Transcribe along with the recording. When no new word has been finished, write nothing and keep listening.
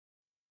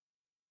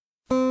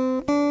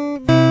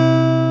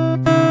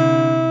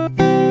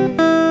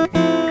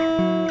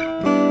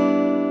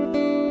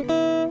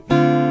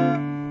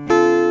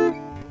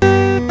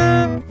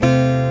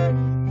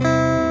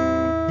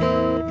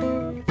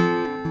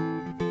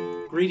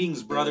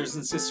Greetings, brothers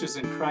and sisters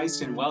in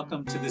Christ, and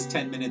welcome to this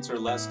 10 minutes or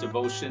less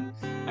devotion.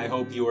 I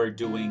hope you are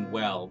doing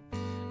well.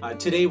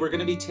 Today we're going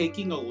to be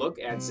taking a look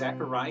at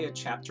Zechariah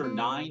chapter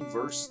 9,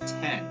 verse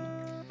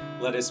 10.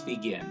 Let us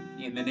begin.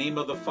 In the name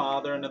of the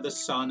Father, and of the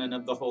Son, and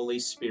of the Holy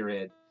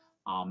Spirit.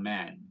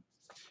 Amen.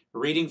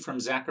 Reading from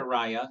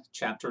Zechariah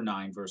chapter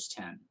 9, verse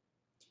 10.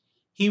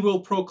 He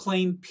will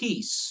proclaim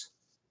peace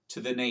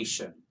to the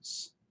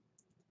nations.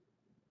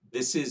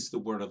 This is the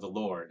word of the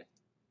Lord.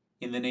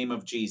 In the name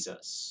of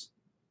Jesus.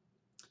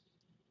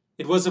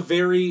 It was a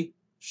very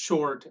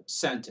short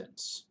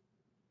sentence,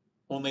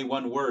 only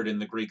one word in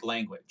the Greek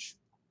language.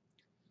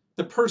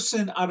 The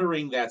person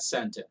uttering that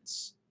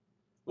sentence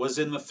was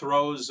in the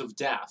throes of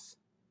death,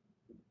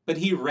 but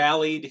he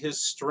rallied his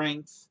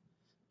strength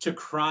to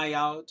cry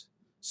out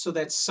so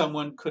that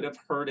someone could have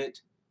heard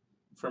it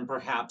from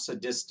perhaps a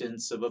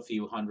distance of a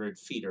few hundred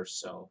feet or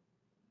so.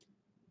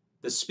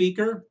 The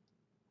speaker,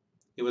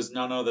 it was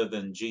none other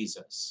than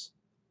Jesus.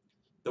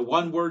 The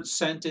one-word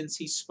sentence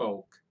he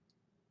spoke,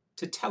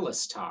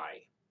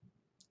 tetelestai,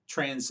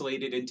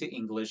 translated into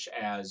English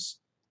as,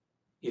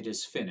 "It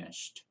is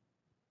finished."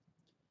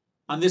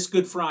 On this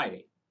Good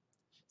Friday,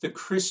 the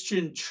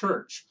Christian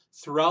church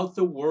throughout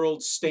the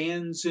world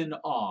stands in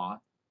awe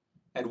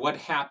at what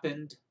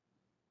happened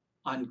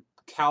on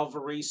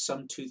Calvary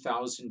some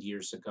 2,000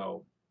 years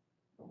ago.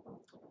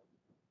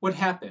 What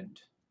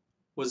happened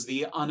was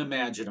the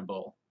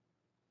unimaginable,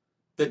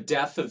 the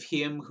death of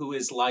him who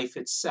is life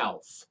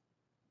itself,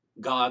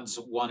 God's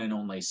one and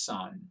only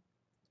Son.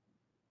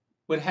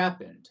 What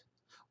happened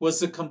was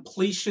the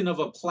completion of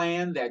a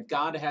plan that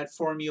God had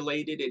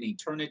formulated in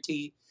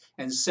eternity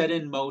and set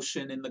in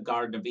motion in the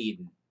Garden of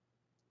Eden.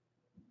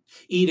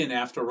 Eden,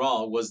 after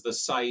all, was the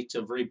site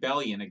of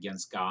rebellion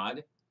against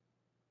God.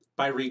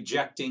 By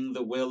rejecting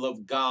the will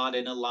of God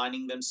and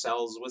aligning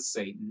themselves with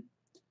Satan,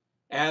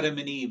 Adam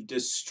and Eve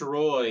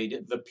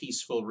destroyed the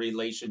peaceful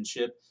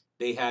relationship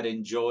they had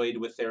enjoyed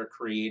with their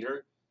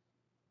Creator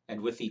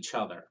and with each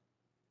other.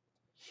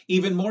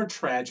 Even more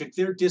tragic,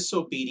 their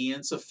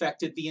disobedience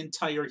affected the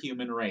entire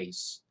human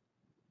race.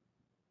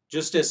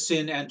 Just as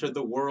sin entered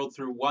the world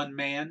through one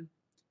man,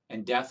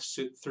 and death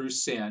through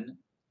sin,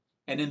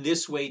 and in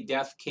this way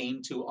death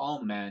came to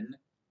all men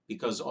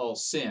because all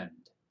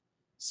sinned,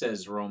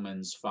 says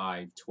Romans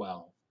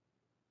 5:12.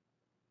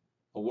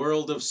 A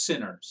world of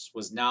sinners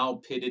was now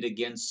pitted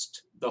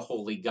against the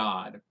holy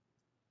God.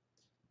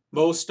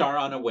 Most are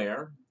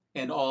unaware,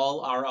 and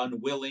all are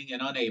unwilling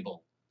and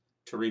unable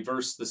to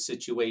reverse the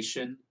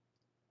situation,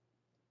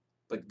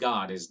 but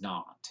God is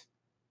not.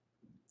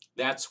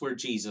 That's where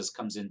Jesus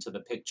comes into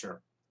the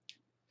picture.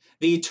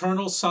 The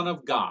eternal Son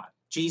of God,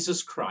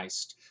 Jesus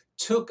Christ,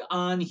 took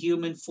on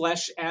human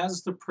flesh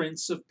as the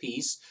Prince of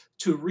Peace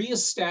to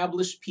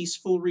reestablish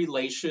peaceful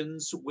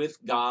relations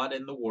with God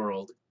and the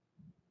world.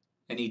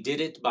 And he did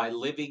it by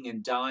living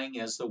and dying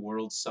as the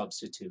world's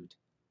substitute.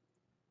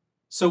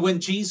 So when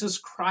Jesus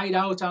cried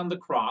out on the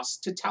cross,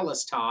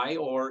 tetelestai,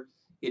 or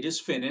 "it is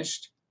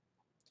finished,"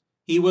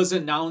 he was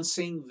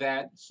announcing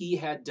that he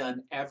had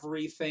done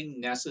everything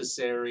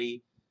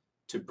necessary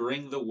to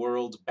bring the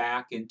world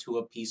back into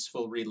a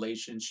peaceful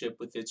relationship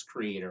with its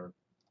Creator.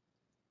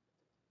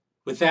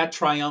 With that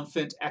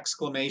triumphant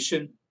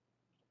exclamation,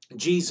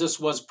 Jesus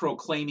was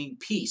proclaiming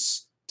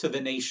peace to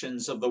the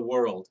nations of the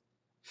world,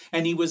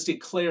 and he was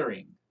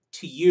declaring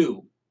to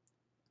you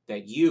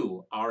that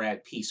you are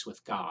at peace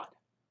with God.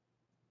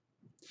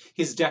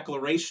 His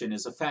declaration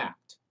is a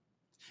fact.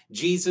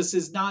 Jesus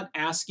is not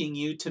asking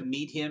you to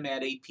meet him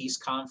at a peace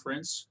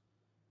conference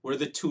where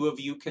the two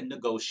of you can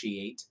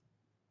negotiate.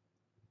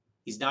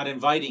 He's not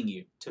inviting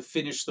you to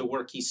finish the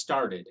work he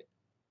started.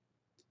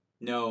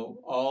 No,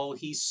 all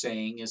he's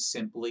saying is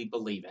simply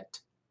believe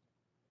it.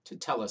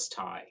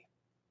 Tetelestai,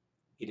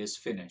 it is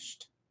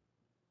finished.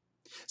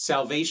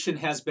 Salvation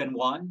has been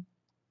won.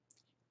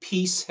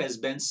 Peace has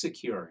been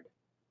secured.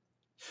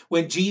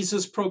 When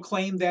Jesus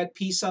proclaimed that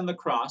peace on the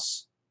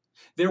cross,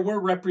 there were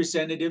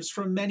representatives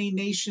from many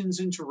nations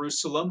in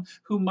Jerusalem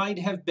who might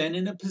have been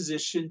in a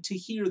position to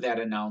hear that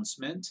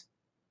announcement.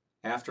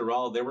 After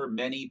all, there were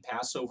many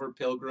Passover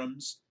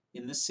pilgrims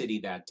in the city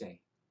that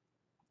day.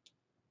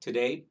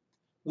 Today,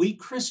 we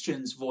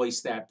Christians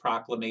voice that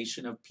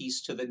proclamation of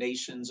peace to the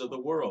nations of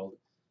the world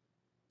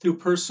through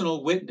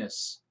personal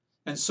witness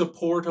and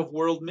support of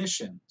world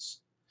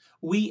missions.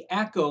 We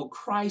echo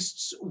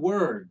Christ's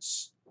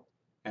words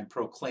and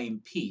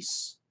proclaim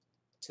peace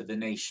to the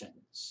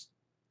nations.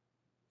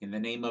 In the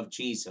name of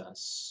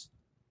Jesus,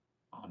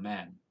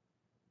 amen.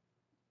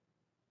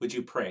 Would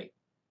you pray?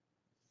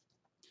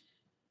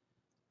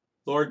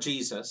 Lord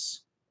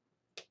Jesus,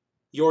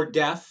 your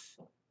death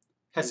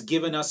has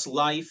given us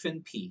life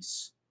and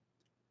peace.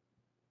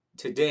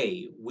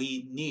 Today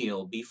we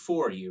kneel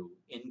before you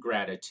in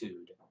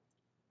gratitude.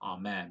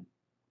 Amen.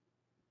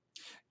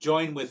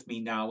 Join with me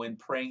now in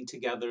praying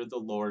together the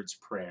Lord's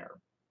Prayer.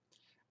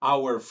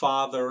 Our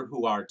Father,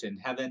 who art in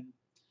heaven,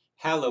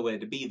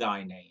 hallowed be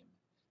thy name.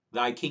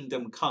 Thy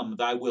kingdom come,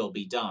 thy will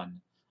be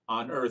done,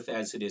 on earth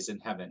as it is in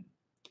heaven.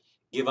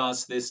 Give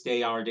us this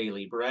day our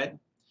daily bread,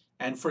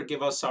 and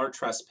forgive us our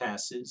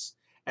trespasses,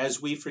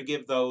 as we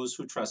forgive those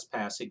who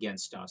trespass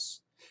against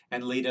us.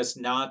 And lead us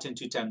not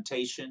into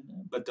temptation,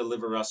 but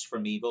deliver us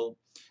from evil.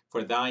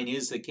 For thine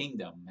is the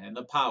kingdom, and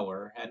the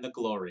power, and the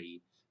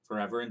glory,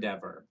 forever and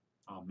ever.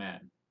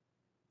 Amen.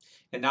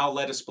 And now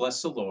let us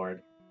bless the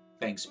Lord.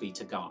 Thanks be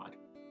to God.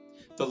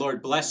 The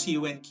Lord bless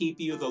you and keep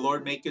you. The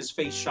Lord make his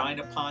face shine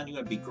upon you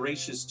and be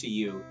gracious to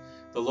you.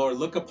 The Lord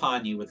look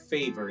upon you with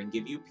favor and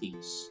give you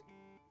peace.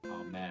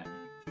 Amen.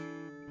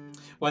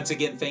 Once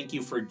again, thank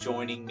you for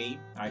joining me.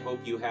 I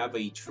hope you have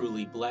a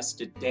truly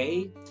blessed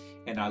day,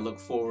 and I look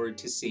forward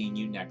to seeing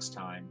you next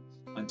time.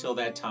 Until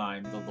that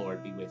time, the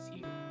Lord be with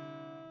you.